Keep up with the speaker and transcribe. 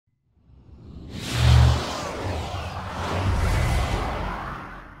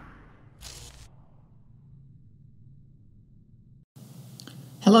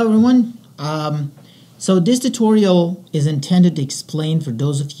Hello everyone. So this tutorial is intended to explain for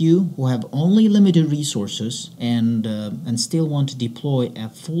those of you who have only limited resources and still want to deploy a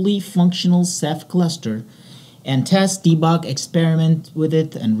fully functional Ceph cluster and test, debug, experiment with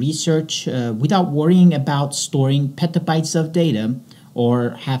it and research without worrying about storing petabytes of data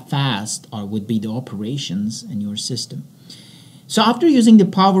or how fast would be the operations in your system. So after using the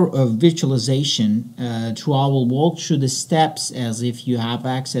power of virtualization, I will walk through the steps as if you have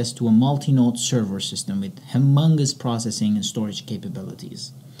access to a multi-node server system with humongous processing and storage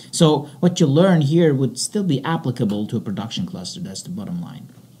capabilities. So what you learn here would still be applicable to a production cluster. That's the bottom line.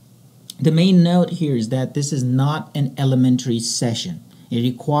 The main note here is that this is not an elementary session. It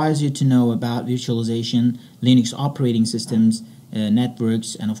requires you to know about virtualization, Linux operating systems,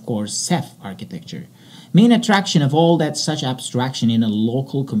 networks, and of course Ceph architecture. Main attraction of all that such abstraction in a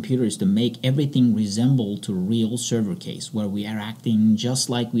local computer is to make everything resemble to a real server case where we are acting just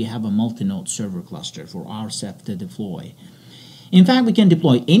like we have a multi-node server cluster for our Ceph to deploy. In fact, we can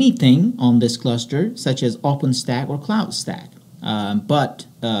deploy anything on this cluster such as OpenStack or CloudStack, but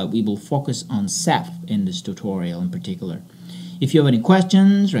we will focus on Ceph in this tutorial in particular. If you have any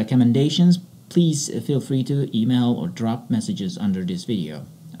questions, recommendations, please feel free to email or drop messages under this video.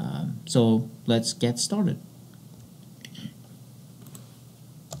 So let's get started.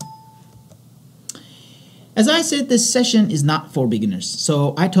 As I said, this session is not for beginners,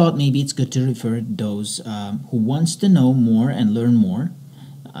 so I thought maybe it's good to refer those who wants to know more and learn more.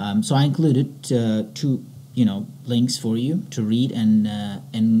 So I included two links for you to read and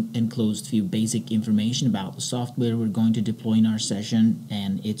enclosed few basic information about the software we're going to deploy in our session,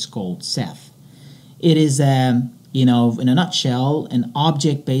 and it's called Ceph. It is in a nutshell, an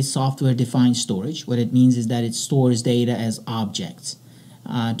object-based software-defined storage. What it means is that it stores data as objects.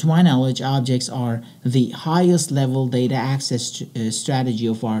 To my knowledge, objects are the highest level data access strategy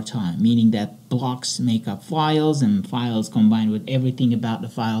of our time, meaning that blocks make up files and files combined with everything about the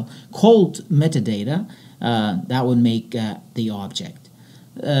file called metadata that would make the object.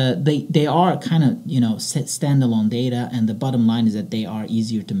 They are kind of standalone data, and the bottom line is that they are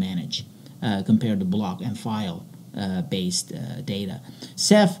easier to manage compared to block and file based data.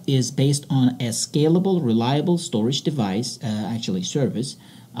 Ceph is based on a scalable, reliable storage device, service,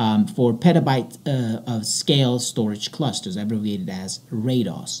 for petabyte of scale storage clusters, abbreviated as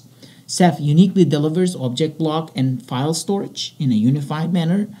RAIDs. Ceph uniquely delivers object block and file storage in a unified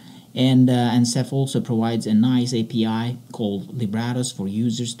manner, and Ceph also provides a nice API called Libratos for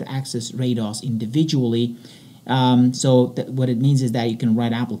users to access RAIDs individually. What it means is that you can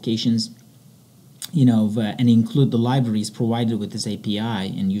write applications and include the libraries provided with this API,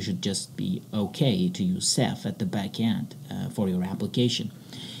 and you should just be okay to use Ceph at the back end for your application.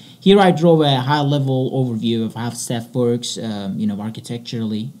 Here I drove a high-level overview of how Ceph works,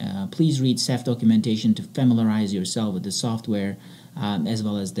 architecturally. Please read Ceph documentation to familiarize yourself with the software as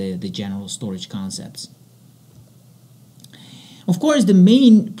well as the general storage concepts. Of course, the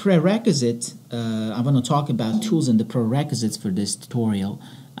main prerequisite, I want to talk about tools and the prerequisites for this tutorial.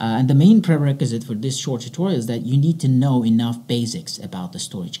 And the main prerequisite for this short tutorial is that you need to know enough basics about the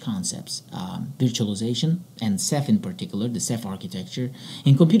storage concepts, virtualization, and Ceph in particular, the Ceph architecture,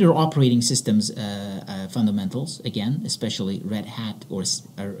 and computer operating systems fundamentals, again, especially Red Hat or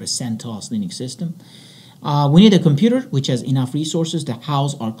CentOS Linux system. We need a computer which has enough resources to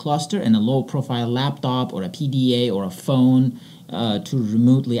house our cluster, and a low-profile laptop or a PDA or a phone to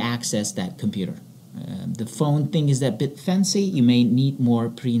remotely access that computer. The phone thing is a bit fancy. You may need more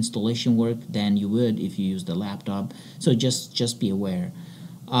pre-installation work than you would if you use the laptop, so just be aware.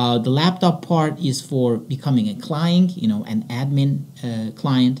 The laptop part is for becoming a client, an admin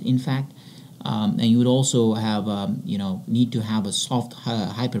client, in fact, and you would also have, need to have a soft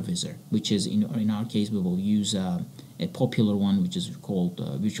hypervisor, which is, in our case, we will use a popular one, which is called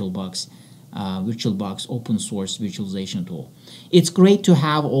VirtualBox open source virtualization tool. It's great to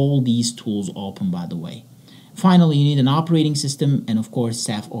have all these tools open, by the way. Finally, you need an operating system and, of course,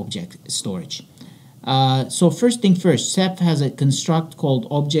 Ceph object storage. So first thing first, Ceph has a construct called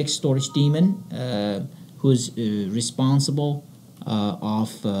object storage daemon, who's responsible of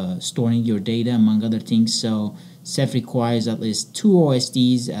storing your data, among other things. So Ceph requires at least 2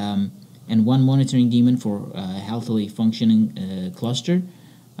 OSDs and 1 monitoring daemon for a healthily functioning cluster.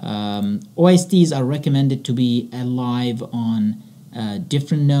 OSDs are recommended to be alive on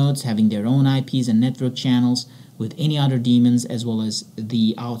different nodes, having their own IPs and network channels with any other daemons, as well as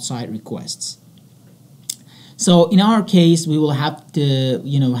the outside requests. So in our case, we will have to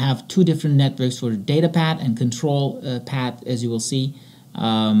have 2 different networks for data path and control path, as you will see.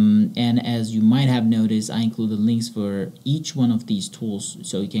 And as you might have noticed, I included links for each one of these tools,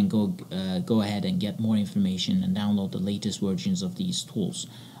 so you can go ahead and get more information and download the latest versions of these tools.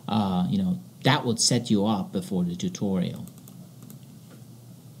 That would set you up before the tutorial.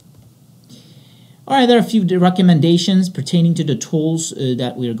 All right, there are a few recommendations pertaining to the tools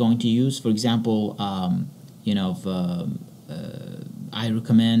that we are going to use. For example, I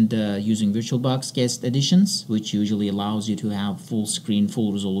recommend using VirtualBox guest editions, which usually allows you to have full screen,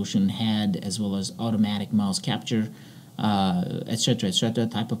 full resolution head, as well as automatic mouse capture, etc.,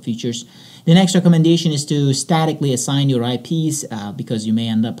 type of features. The next recommendation is to statically assign your IPs because you may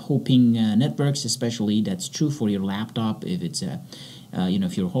end up hopping networks, especially that's true for your laptop. If it's a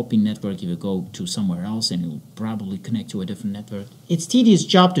if you're hopping network, you will go to somewhere else and you'll probably connect to a different network. It's tedious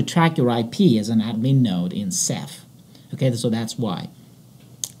job to track your IP as an admin node in Ceph. Okay, so that's why.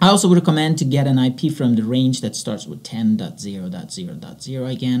 I also would recommend to get an IP from the range that starts with 10.0.0.0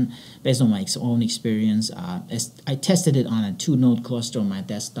 again, based on my own experience. I tested it on a 2-node cluster on my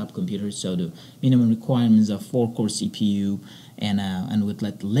desktop computer, so the minimum requirements are 4-core CPU and with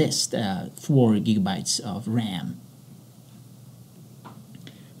at least 4 gigabytes of RAM.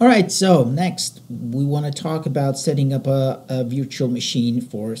 Alright, so next we want to talk about setting up a virtual machine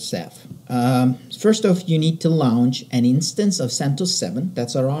for Ceph. First off, you need to launch an instance of CentOS 7,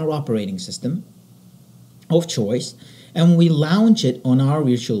 that's our operating system of choice, and we launch it on our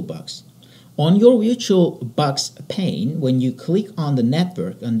VirtualBox. On your VirtualBox pane, when you click on the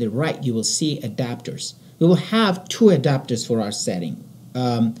network on the right, you will see adapters. We will have 2 adapters for our setting.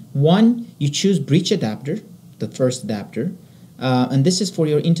 One, you choose bridge adapter, the first adapter, and this is for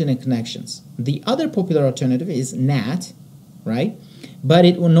your internet connections. The other popular alternative is NAT, right? But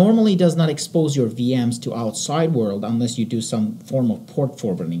it normally does not expose your VMs to outside world unless you do some form of port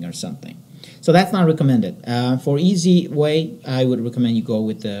forwarding or something. So that's not recommended. For easy way, I would recommend you go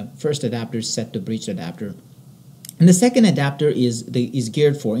with the first adapter set to bridge adapter. And the second adapter is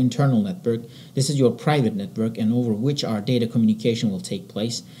geared for internal network. This is your private network and over which our data communication will take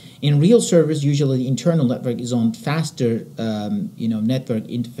place. In real servers, usually the internal network is on faster network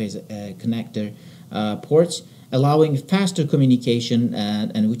interface connector ports, allowing faster communication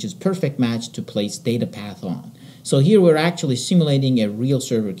and which is perfect match to place data path on. So here we're actually simulating a real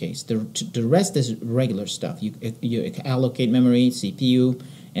server case. The rest is regular stuff. You allocate memory, CPU,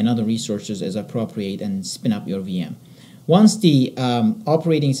 and other resources as appropriate and spin up your VM. Once the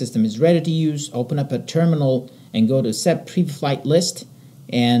operating system is ready to use, open up a terminal and go to Ceph pre-flight list,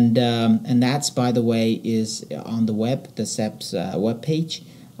 and that's, by the way, is on the web, the Ceph's web page.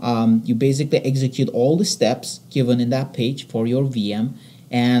 You basically execute all the steps given in that page for your VM,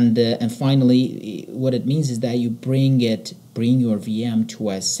 and finally, what it means is that you bring your VM to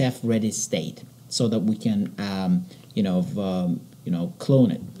a Ceph ready state so that we can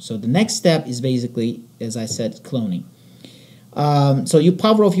clone it. So the next step is basically, as I said, cloning. So you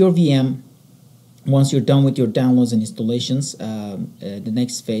power off your VM. Once you're done with your downloads and installations, the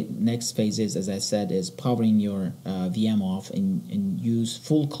next phase is, as I said, is powering your VM off and use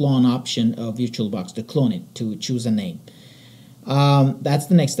full clone option of VirtualBox to clone it, to choose a name. That's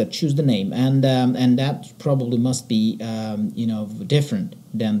the next step. Choose the name, and that probably must be different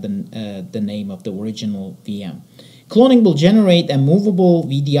than the name of the original VM. Cloning will generate a movable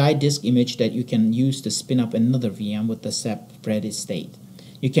VDI disk image that you can use to spin up another VM with the Ceph ready state.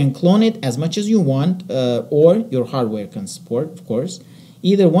 You can clone it as much as you want, or your hardware can support, of course.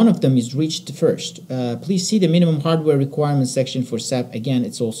 Either one of them is reached first. Please see the minimum hardware requirements section for Ceph. Again,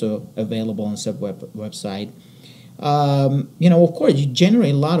 it's also available on Ceph website. Of course, you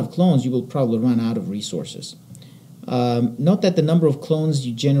generate a lot of clones, you will probably run out of resources. Note that the number of clones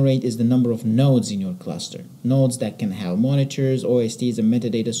you generate is the number of nodes in your cluster. Nodes that can have monitors, OSDs, and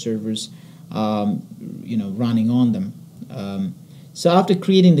metadata servers, running on them. So after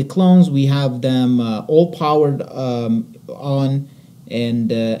creating the clones, we have them all powered on, and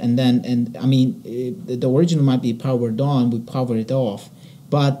the original might be powered on. We power it off,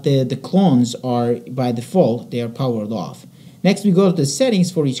 but the clones are by default they are powered off. Next, we go to the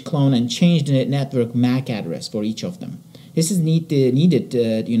settings for each clone and change the network MAC address for each of them. This is needed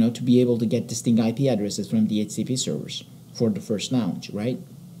to be able to get distinct IP addresses from DHCP servers for the first launch, right?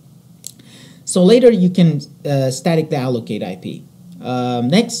 So later you can statically allocate IP.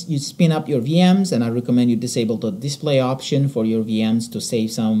 Next, you spin up your VMs, and I recommend you disable the display option for your VMs to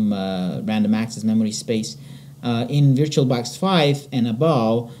save some random access memory space. In VirtualBox 5 and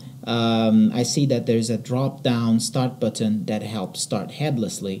above, I see that there's a drop-down start button that helps start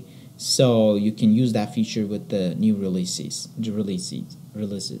headlessly, so you can use that feature with the new releases.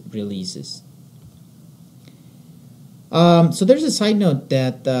 So there's a side note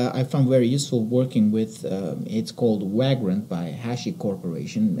that I found very useful working with. It's called Vagrant by HashiCorp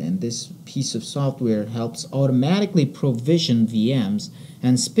Corporation, and this piece of software helps automatically provision VMs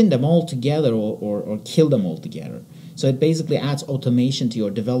and spin them all together or kill them all together. So it basically adds automation to your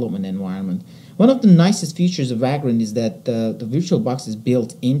development environment. One of the nicest features of Vagrant is that the VirtualBox is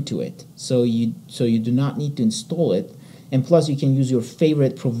built into it, so you do not need to install it, and plus you can use your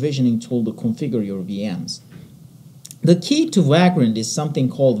favorite provisioning tool to configure your VMs. The key to Vagrant is something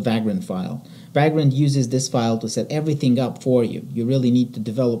called Vagrant file. Vagrant uses this file to set everything up for you. You really need to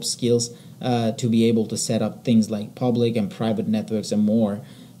develop skills to be able to set up things like public and private networks and more.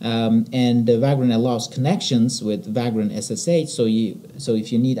 Vagrant allows connections with Vagrant SSH, so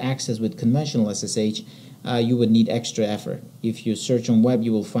if you need access with conventional SSH, you would need extra effort. If you search on web,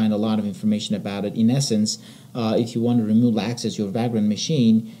 you will find a lot of information about it. In essence, if you want to remotely access your Vagrant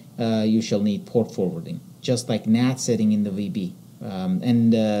machine, you shall need port forwarding, just like NAT setting in the VB.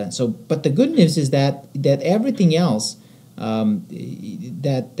 But the good news is that everything else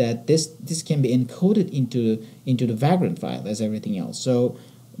this can be encoded into the Vagrant file as everything else. So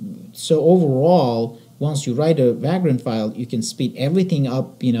overall, once you write a Vagrant file, you can speed everything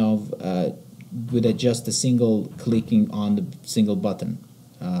up, with just a single clicking on the single button.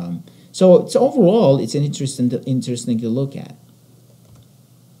 So overall, it's an interesting to look at.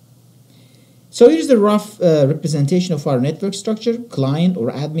 So here's the rough representation of our network structure. Client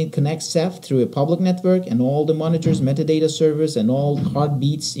or admin connects Ceph through a public network, and all the monitors, metadata servers, and all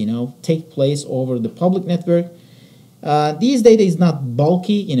heartbeats, take place over the public network. These data is not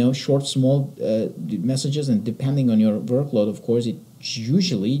bulky, short, small messages, and depending on your workload, of course, it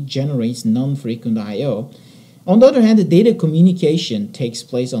usually generates non-frequent I/O. On the other hand, the data communication takes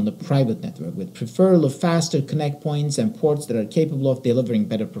place on the private network with preferably faster connect points and ports that are capable of delivering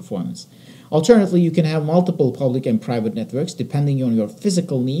better performance. Alternatively, you can have multiple public and private networks depending on your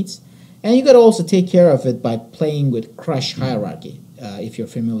physical needs, and you got to also take care of it by playing with crush hierarchy. If you're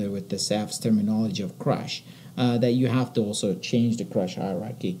familiar with the Ceph's terminology of crush, that you have to also change the crush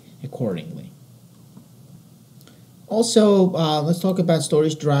hierarchy accordingly. Also, let's talk about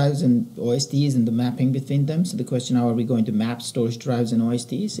storage drives and OSDs and the mapping between them. So the question, how are we going to map storage drives and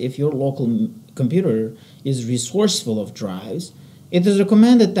OSDs? If your local computer is resourceful of drives, it is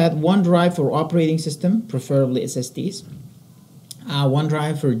recommended that one drive for operating system, preferably SSDs, one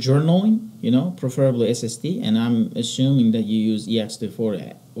drive for journaling, preferably SSD, and I'm assuming that you use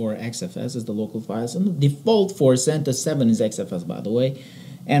ext4 or XFS as the local files. And the default for CentOS 7 is XFS, by the way,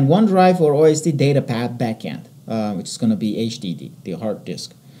 and one drive for OSD data path backend, which is going to be HDD, the hard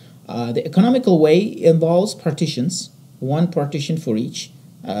disk. The economical way involves partitions, one partition for each.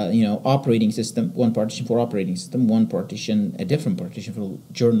 Operating system, one partition for operating system, a different partition for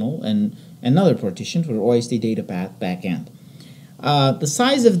journal, and another partition for OSD data path backend. The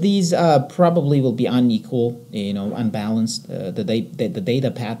size of these probably will be unequal, unbalanced. The data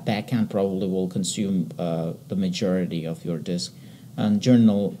path backend probably will consume the majority of your disk, and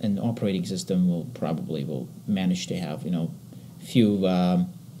journal and operating system will manage to have few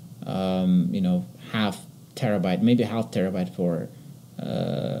half terabyte, maybe half terabyte for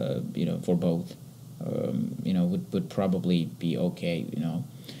for both, would probably be okay,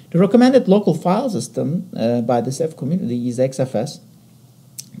 The recommended local file system by the Ceph community is XFS.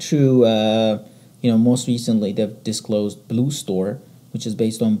 Through, most recently they've disclosed BlueStore, which is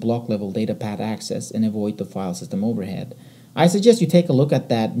based on block level data path access and avoid the file system overhead. I suggest you take a look at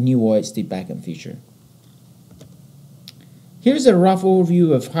that new OSD backend feature. Here's a rough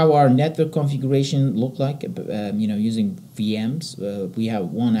overview of how our network configuration look like, using VMs. We have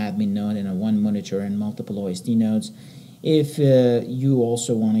one admin node and one monitor and multiple OSD nodes. If you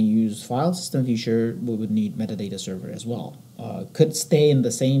also want to use file system feature, we would need metadata server as well. Could stay in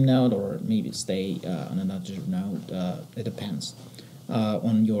the same node or maybe stay on another node. It depends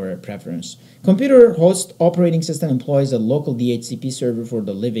on your preference. Computer host operating system employs a local DHCP server for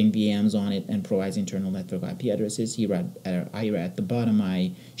the living VMs on it and provides internal network IP addresses. Here at the bottom,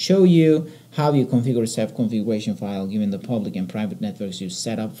 I show you how you configure Ceph configuration file given the public and private networks you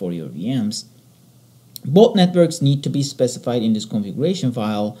set up for your VMs. Both networks need to be specified in this configuration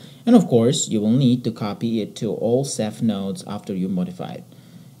file, and of course, you will need to copy it to all Ceph nodes after you modify it.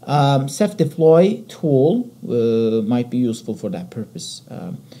 Ceph deploy tool might be useful for that purpose.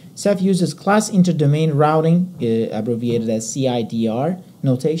 Ceph uses class interdomain routing, abbreviated as CIDR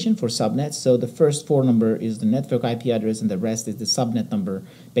notation for subnets. So the first 4 number is the network IP address and the rest is the subnet number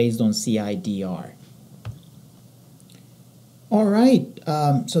based on CIDR. All right,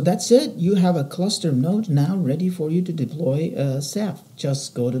 so that's it. You have a cluster node now ready for you to deploy Ceph.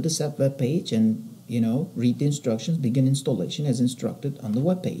 Just go to the Ceph web page and read the instructions, begin installation as instructed on the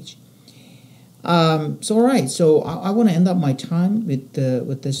web page. All right, so I want to end up my time with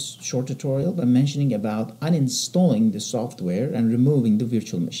this short tutorial by mentioning about uninstalling the software and removing the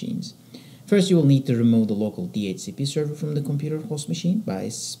virtual machines. First, you will need to remove the local DHCP server from the computer host machine by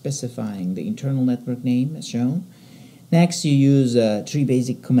specifying the internal network name as shown. Next, you use 3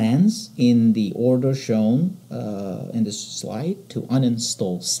 basic commands in the order shown in this slide to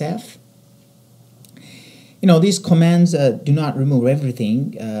uninstall Ceph. These commands do not remove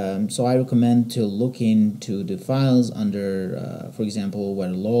everything, so I recommend to look into the files under, for example, where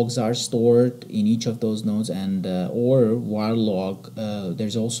logs are stored in each of those nodes, and or var log.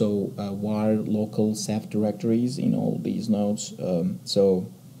 There's also var local Ceph directories in all these nodes, so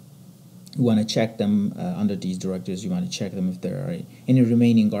you want to check them under these directories. You want to check them if there are any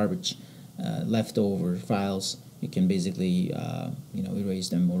remaining garbage leftover files. You can basically erase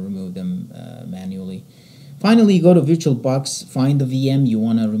them or remove them manually. Finally, go to VirtualBox, find the VM you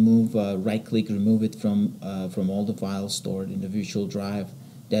want to remove, right-click, remove it from all the files stored in the virtual drive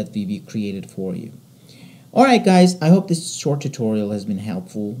that we created for you. Alright guys, I hope this short tutorial has been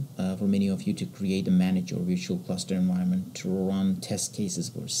helpful for many of you to create and manage your virtual cluster environment to run test cases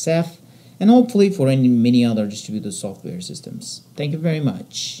for Ceph, and hopefully for many other distributed software systems. Thank you very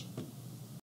much.